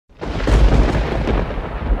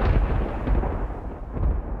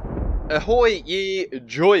Ahoy ye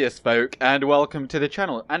joyous folk, and welcome to the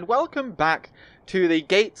channel, and welcome back to the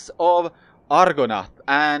Gates of Argonath.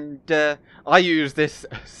 And I used this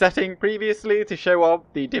setting previously to show off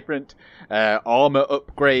the different armor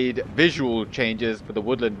upgrade visual changes for the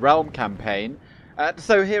Woodland Realm campaign.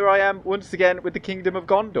 So here I am once again with the Kingdom of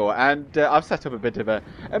Gondor, and I've set up a bit of a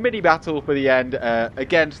mini battle for the end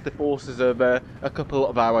against the forces of a couple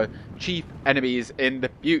of our chief enemies in the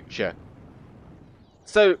future.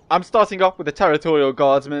 So, I'm starting off with the Territorial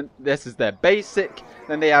Guardsmen. This is their basic.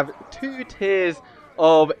 Then they have 2 tiers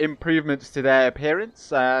of improvements to their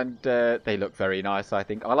appearance. And they look very nice, I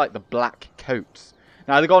think. I like the black coats.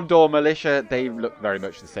 Now, the Gondor Militia, they look very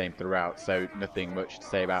much the same throughout. So, nothing much to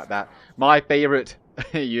say about that. My favourite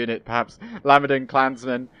unit, perhaps, Lamedon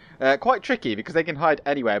Clansmen. Quite tricky because they can hide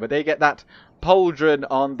anywhere. But they get that pauldron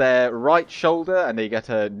on their right shoulder. And they get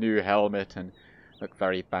a new helmet and look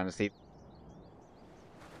very fancy.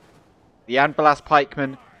 The Anvilas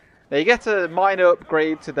Pikemen, they get a minor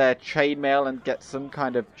upgrade to their chainmail and get some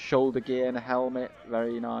kind of shoulder gear and a helmet.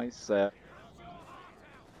 Very nice. The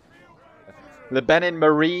Benin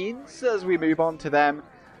Marines, as we move on to them,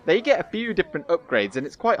 they get a few different upgrades, and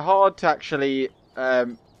it's quite hard to actually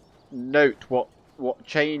note what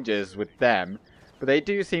changes with them. But they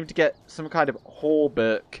do seem to get some kind of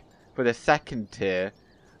hauberk for the 2nd tier.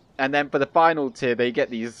 And then for the final tier, they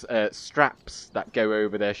get these straps that go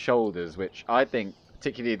over their shoulders, which I think,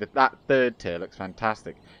 particularly that 3rd tier, looks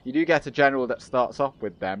fantastic. You do get a general that starts off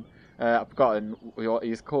with them. I've forgotten what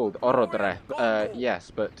he's called. Orodreth.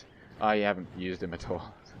 Yes, but I haven't used him at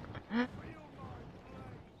all.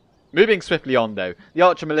 Moving swiftly on, though. The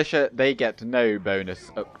Archer Militia, they get no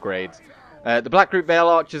bonus upgrades. The Black Group Vale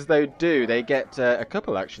Archers, though, do. They get a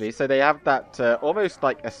couple, actually. So they have that almost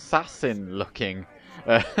like assassin-looking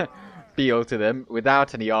feel to them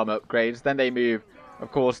without any armor upgrades. Then they move, of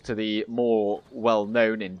course, to the more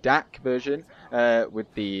well-known in DAC version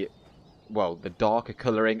with the darker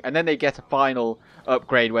colouring. And then they get a final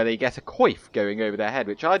upgrade where they get a coif going over their head,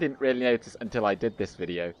 which I didn't really notice until I did this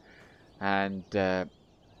video. And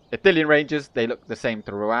Ithilien Rangers, they look the same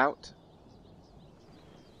throughout.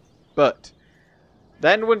 But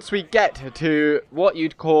then once we get to what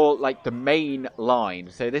you'd call like the main line,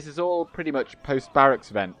 so this is all pretty much post-barracks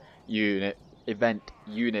event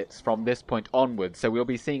units from this point onwards. So we'll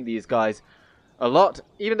be seeing these guys a lot,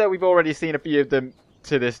 even though we've already seen a few of them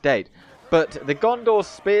to this date. But the Gondor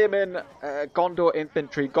Spearmen, Gondor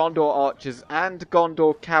Infantry, Gondor Archers, and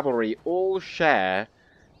Gondor Cavalry all share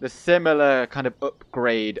the similar kind of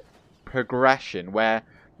upgrade progression, where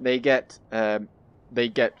they get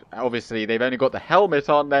obviously, they've only got the helmet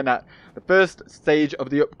on, then at the first stage of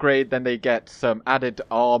the upgrade, then they get some added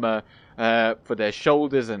armor for their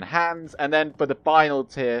shoulders and hands, and then for the final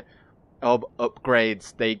tier of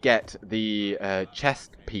upgrades, they get the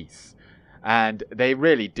chest piece. And they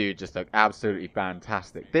really do just look absolutely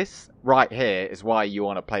fantastic. This right here is why you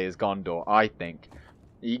want to play as Gondor, I think.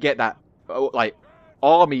 You get that, like,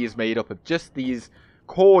 armies made up of just these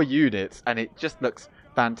core units, and it just looks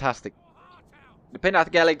fantastic. The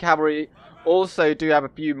Penarthgalian Cavalry also do have a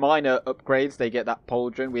few minor upgrades. They get that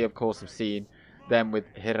pauldron. We, of course, have seen them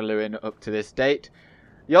with Hirluin up to this date.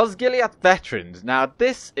 The Osgiliath Veterans. Now,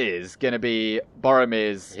 this is going to be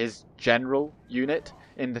Boromir's, his general unit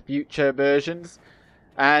in the future versions.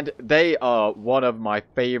 And they are one of my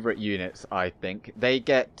favourite units, I think. They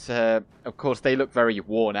get, of course, they look very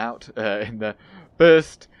worn out in the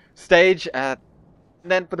first stage. And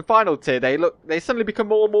then for the final tier, they suddenly become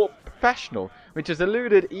more and more professional, which is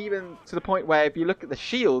alluded even to the point where if you look at the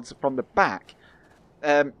shields from the back,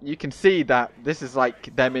 you can see that this is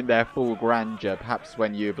like them in their full grandeur, perhaps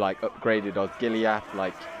when you've like upgraded Osgiliath,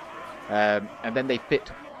 like, and then they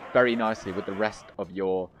fit very nicely with the rest of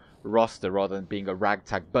your roster rather than being a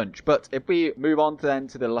ragtag bunch. But if we move on then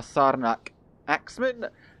to the Lasarnak Axemen,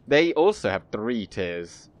 they also have 3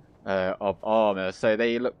 tiers of armor, so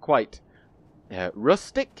they look quite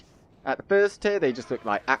rustic. At the first tier, they just look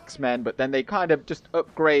like axemen, but then they kind of just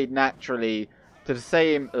upgrade naturally to the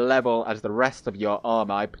same level as the rest of your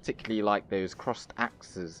armor. I particularly like those crossed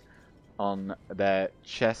axes on their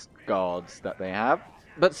chest guards that they have.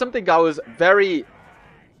 But something I was very,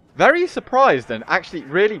 very surprised, and actually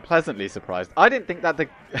really pleasantly surprised. I didn't think that the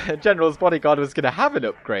General's Bodyguard was going to have an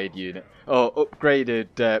upgrade unit, or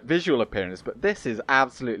upgraded visual appearance, but this is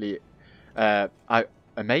absolutely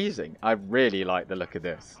amazing. I really like the look of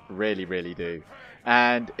this. Really, really do.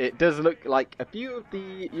 And it does look like a few of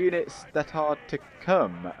the units that are to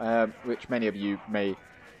come, which many of you may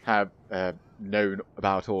have known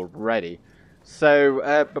about already.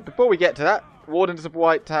 So, but before we get to that, Wardens of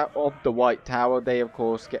the White Tower, they of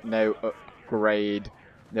course get no upgrade.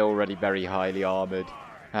 They're already very highly armoured.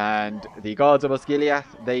 And the Guards of Osgiliath,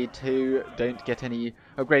 they too don't get any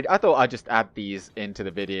upgrade. I thought I'd just add these into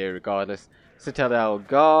the video regardless. Citadel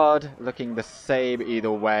Guard, looking the same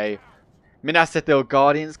either way. Minas Ithil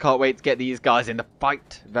Guardians, can't wait to get these guys in the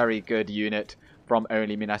fight. Very good unit from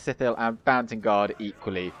only Minas Ithil, and Fountain Guard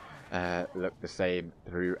equally look the same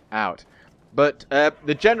throughout. But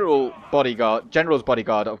the General's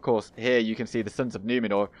Bodyguard, of course, here you can see the Sons of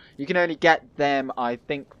Numenor. You can only get them, I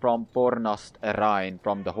think, from Fornost Erain,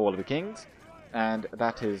 from the Hall of the Kings. And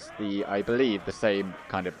that is I believe, the same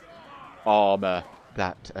kind of armour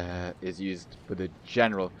that is used for the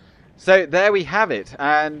General. So there we have it,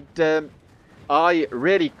 and I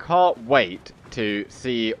really can't wait to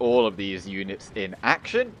see all of these units in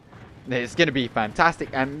action. It's going to be fantastic,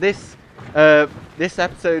 and this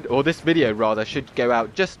episode, or this video rather, should go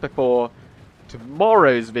out just before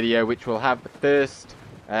tomorrow's video, which will have the first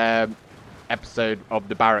episode of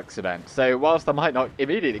the barracks event. So whilst I might not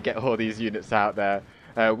immediately get all these units out there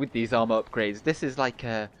with these armor upgrades, this is like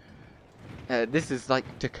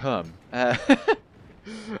to come.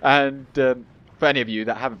 And for any of you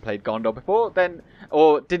that haven't played Gondor before,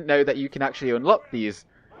 or didn't know that you can actually unlock these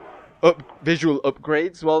visual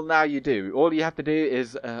upgrades, well, now you do. All you have to do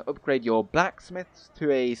is upgrade your blacksmiths to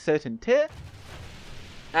a certain tier,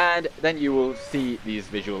 and then you will see these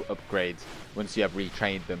visual upgrades once you have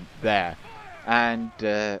retrained them there. And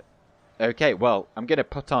okay, well, I'm going to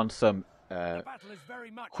put on some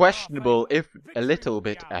questionable, if a little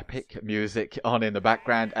bit epic music on in the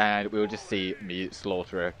background, and we'll just see me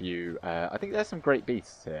slaughter a few. I think there's some great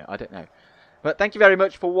beasts here, I don't know. But thank you very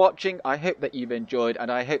much for watching. I hope that you've enjoyed,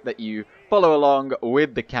 and I hope that you follow along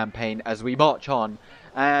with the campaign as we march on.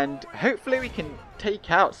 And hopefully we can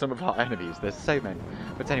take out some of our enemies. There's so many.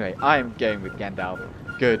 But anyway, I am going with Gandalf.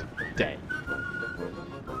 Good day.